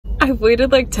I've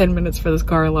waited like 10 minutes for this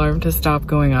car alarm to stop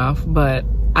going off, but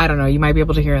I don't know. You might be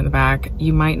able to hear it in the back.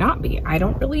 You might not be. I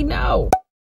don't really know.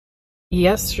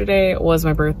 Yesterday was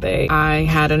my birthday. I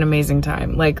had an amazing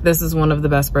time. Like, this is one of the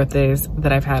best birthdays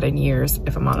that I've had in years,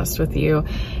 if I'm honest with you.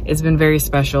 It's been very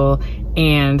special.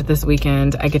 And this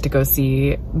weekend, I get to go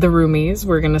see the roomies.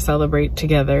 We're gonna celebrate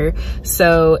together.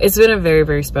 So it's been a very,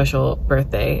 very special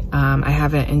birthday. I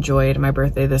haven't enjoyed my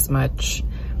birthday this much.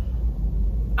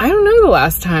 I don't know the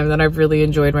last time that I've really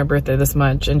enjoyed my birthday this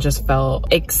much and just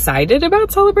felt excited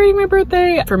about celebrating my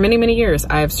birthday. For many, many years,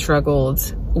 I've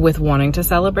struggled with wanting to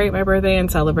celebrate my birthday and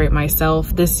celebrate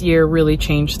myself. This year really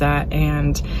changed that.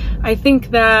 And I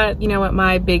think that, you know, at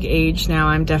my big age now,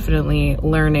 I'm definitely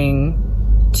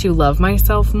learning to love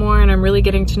myself more, and I'm really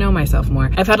getting to know myself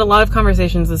more. I've had a lot of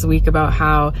conversations this week about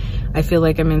how I feel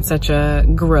like I'm in such a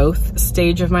growth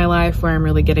stage of my life where I'm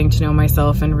really getting to know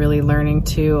myself and really learning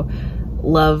to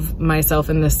love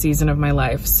myself in this season of my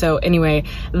life. So anyway,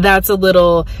 that's a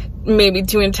little maybe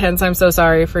too intense. I'm so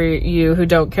sorry for you who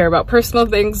don't care about personal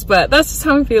things, but that's just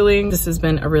how I'm feeling. This has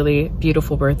been a really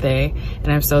beautiful birthday,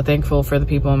 and I'm so thankful for the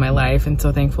people in my life and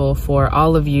so thankful for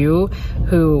all of you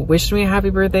who wished me a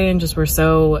happy birthday and just were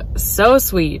so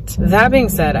sweet. That being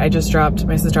said, I just dropped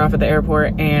my sister off at the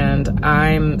airport and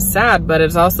I'm sad, but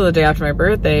it's also the day after my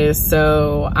birthday,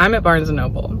 so I'm at Barnes &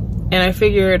 Noble. And I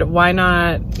figured, why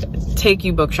not take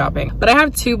you book shopping? But I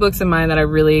have 2 books in mind that I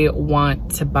really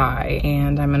want to buy,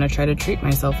 and I'm gonna try to treat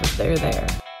myself if they're there.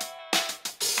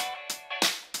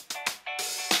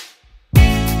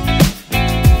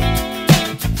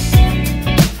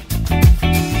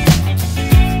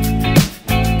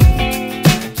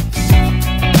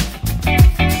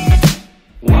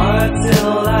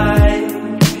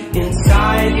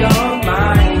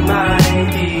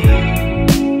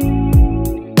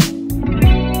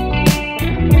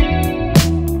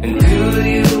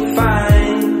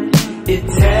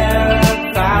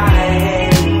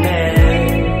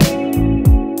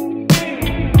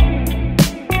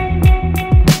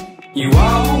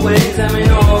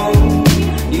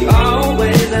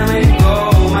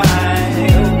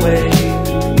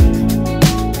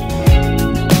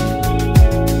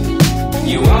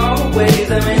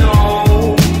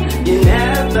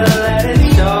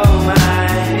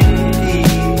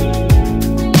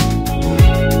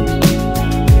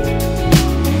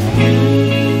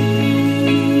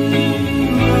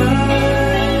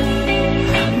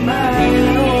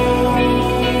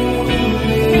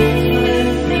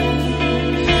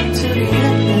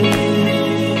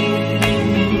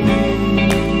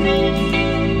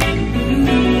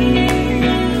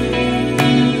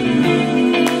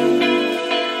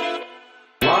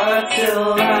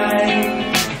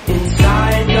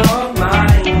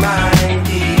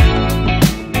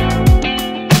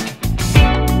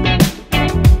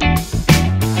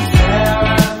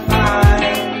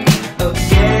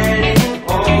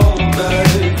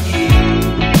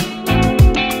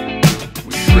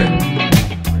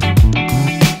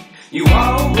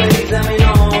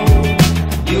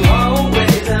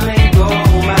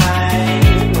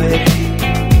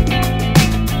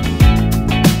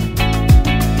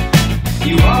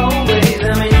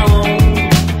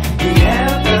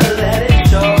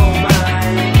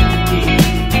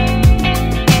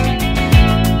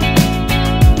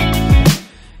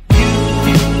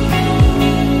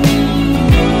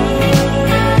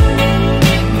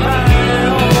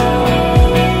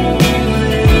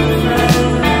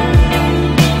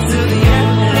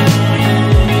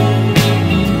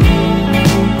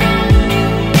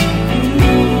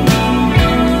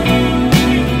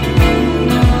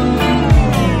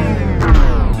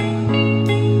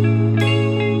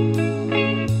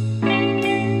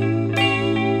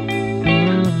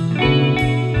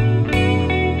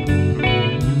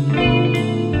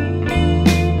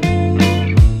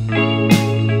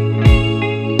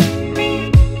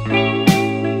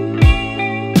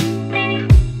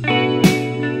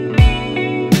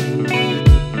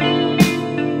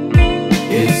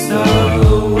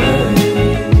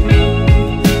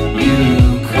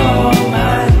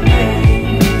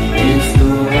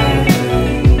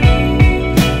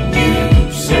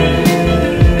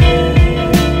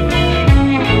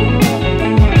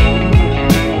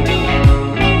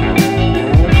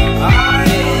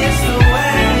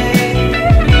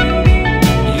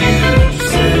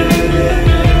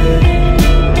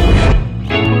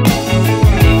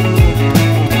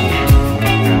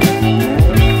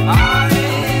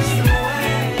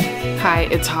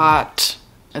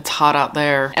 It's hot out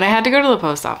there. And I had to go to the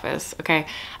post office, okay?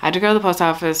 I had to go to the post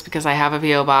office because I have a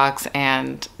PO box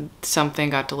and something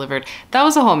got delivered. That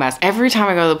was a whole mess. Every time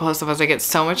I go to the post office, I get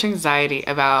so much anxiety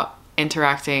about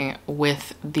interacting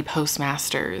with the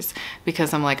postmasters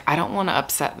because I'm like, I don't want to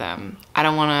upset them. I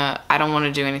don't want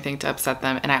to do anything to upset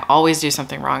them. And I always do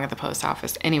something wrong at the post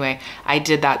office. Anyway, I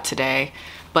did that today.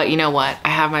 But you know what? I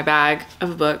have my bag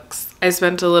of books. I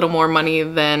spent a little more money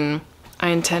than I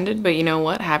intended, but you know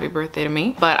what? Happy birthday to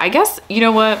me. But I guess, you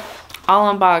know what?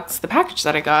 I'll unbox the package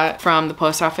that I got from the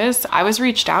post office. I was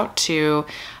reached out to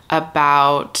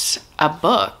about a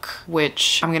book,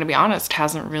 which I'm gonna be honest,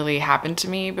 hasn't really happened to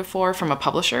me before from a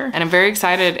publisher. And I'm very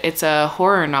excited. It's a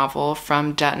horror novel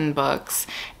from Dutton Books.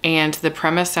 And the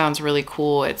premise sounds really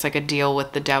cool. It's like a deal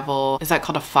with the devil. Is that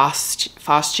called a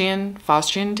Faustian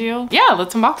deal? Yeah,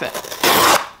 let's unbox it.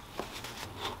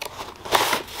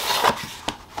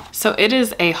 So it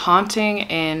is A Haunting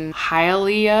in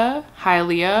Aden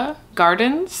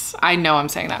Gardens. I know I'm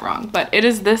saying that wrong, but it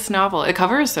is this novel. The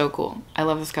cover is so cool. I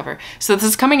love this cover. So this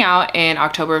is coming out in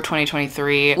October of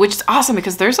 2023, which is awesome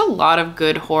because there's a lot of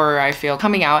good horror, I feel,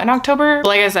 coming out in October. But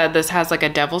like I said, this has like a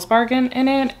devil's bargain in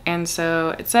it. And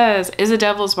so it says, is a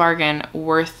devil's bargain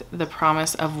worth the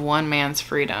promise of one man's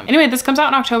freedom? Anyway, this comes out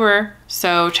in October,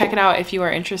 so check it out if you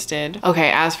are interested.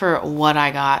 Okay, as for what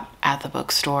I got at the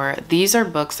bookstore, these are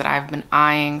books that I've been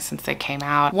eyeing since they came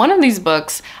out. One of these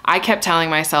books, I kept telling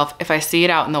myself, if I see it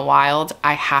out in the wild,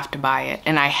 I have to buy it.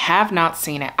 And I have not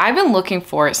seen it. I've been looking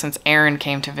for it since Erin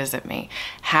came to visit me.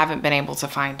 Haven't been able to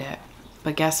find it.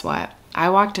 But guess what?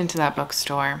 I walked into that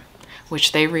bookstore,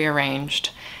 which they rearranged,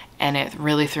 and it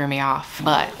really threw me off.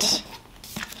 But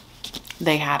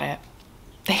they had it.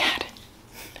 They had it.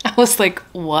 I was like,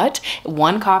 what?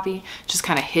 One copy, just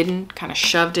kind of hidden, kind of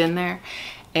shoved in there.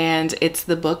 And it's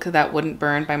The Book That Wouldn't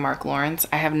Burn by Mark Lawrence.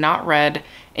 I have not read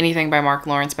anything by Mark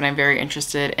Lawrence, but I'm very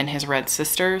interested in his Red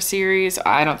Sister series.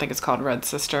 I don't think it's called Red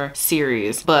Sister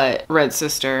series, but Red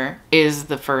Sister is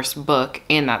the first book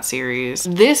in that series.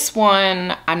 This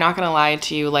one, I'm not gonna lie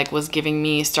to you, like was giving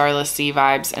me Starless Sea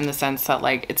vibes in the sense that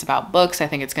like it's about books. I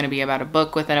think it's gonna be about a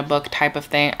book within a book type of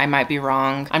thing. I might be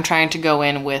wrong. I'm trying to go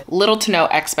in with little to no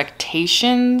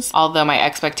expectations, although my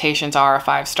expectations are a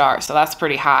 5 stars, so that's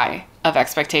pretty high of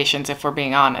expectations if we're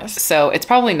being honest. So it's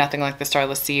probably nothing like the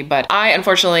Starless Sea, but I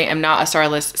unfortunately am not a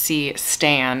Starless Sea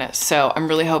stan, so I'm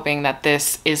really hoping that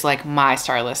this is like my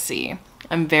Starless Sea.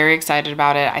 I'm very excited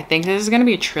about it. I think this is gonna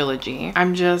be a trilogy.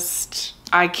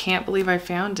 I can't believe I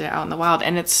found it out in the wild,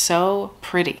 and it's so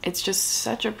pretty. It's just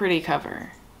such a pretty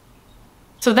cover.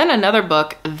 So then another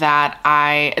book that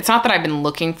it's not that I've been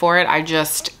looking for it, I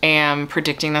just am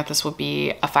predicting that this will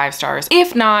be a 5 stars,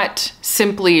 if not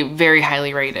simply very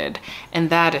highly rated.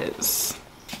 And that is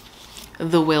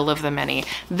The Will of the Many.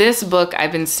 This book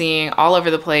I've been seeing all over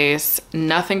the place,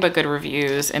 nothing but good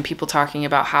reviews and people talking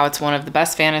about how it's one of the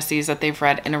best fantasies that they've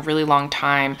read in a really long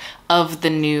time of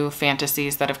the new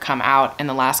fantasies that have come out in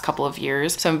the last couple of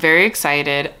years. So I'm very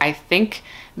excited. I think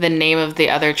the name of the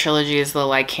other trilogy is the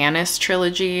Lycanis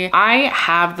trilogy. I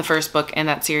have the first book in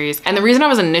that series, and the reason I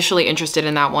was initially interested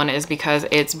in that one is because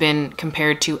it's been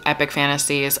compared to epic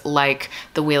fantasies like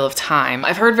The Wheel of Time.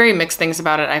 I've heard very mixed things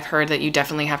about it. I've heard that you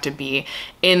definitely have to be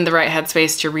in the right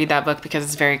headspace to read that book because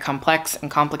it's very complex and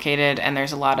complicated, and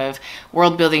there's a lot of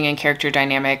world building and character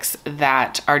dynamics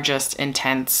that are just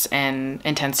intense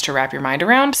to wrap your mind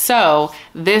around. So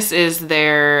this is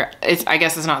I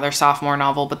guess it's not their sophomore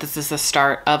novel, but this is the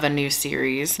start of a new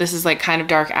series. This is like kind of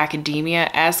dark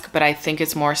academia-esque, but I think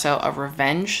it's more so a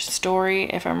revenge story,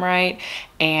 if I'm right.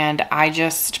 And I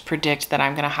just predict that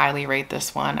I'm gonna highly rate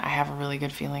this one. I have a really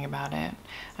good feeling about it,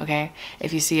 okay?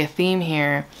 If you see a theme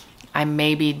here, I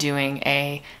may be doing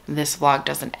this vlog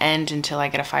doesn't end until I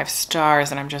get a 5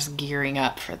 stars, and I'm just gearing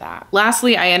up for that.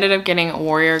 Lastly, I ended up getting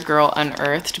Warrior Girl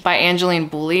Unearthed by Angeline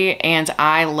Boulley, and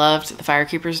I loved The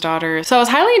Firekeeper's Daughter. So I was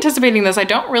highly anticipating this. I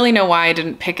don't really know why I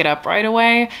didn't pick it up right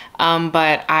away,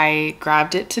 but I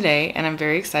grabbed it today and I'm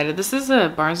very excited. This is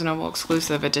a Barnes & Noble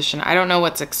exclusive edition. I don't know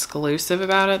what's exclusive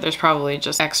about it. There's probably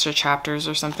just extra chapters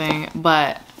or something,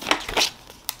 but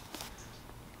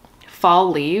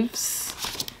Fall Leaves.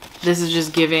 This is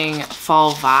just giving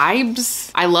fall vibes.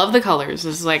 I love the colors.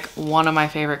 This is like one of my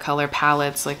favorite color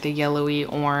palettes, like the yellowy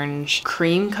orange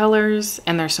cream colors.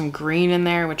 And there's some green in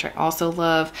there, which I also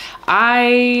love.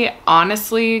 I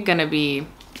honestly gonna be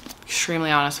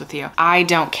extremely honest with you. I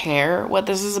don't care what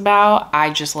this is about.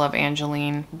 I just love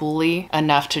Angeline Boulley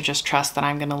enough to just trust that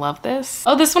I'm gonna love this.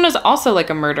 Oh, this one is also like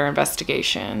a murder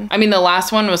investigation. I mean, the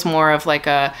last one was more of like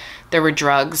there were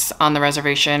drugs on the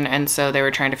reservation, and so they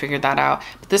were trying to figure that out.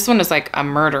 But this one is like a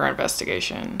murder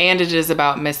investigation, and it is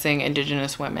about missing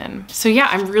Indigenous women. So yeah,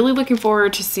 I'm really looking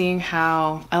forward to seeing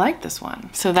how I like this one.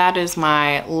 So that is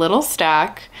my little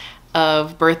stack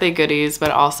of birthday goodies,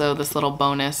 but also this little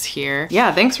bonus here.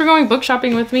 Yeah, thanks for going book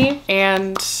shopping with me.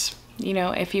 And you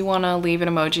know, if you want to leave an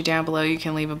emoji down below, you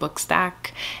can leave a book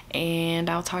stack, and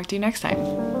I'll talk to you next time.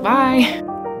 Bye.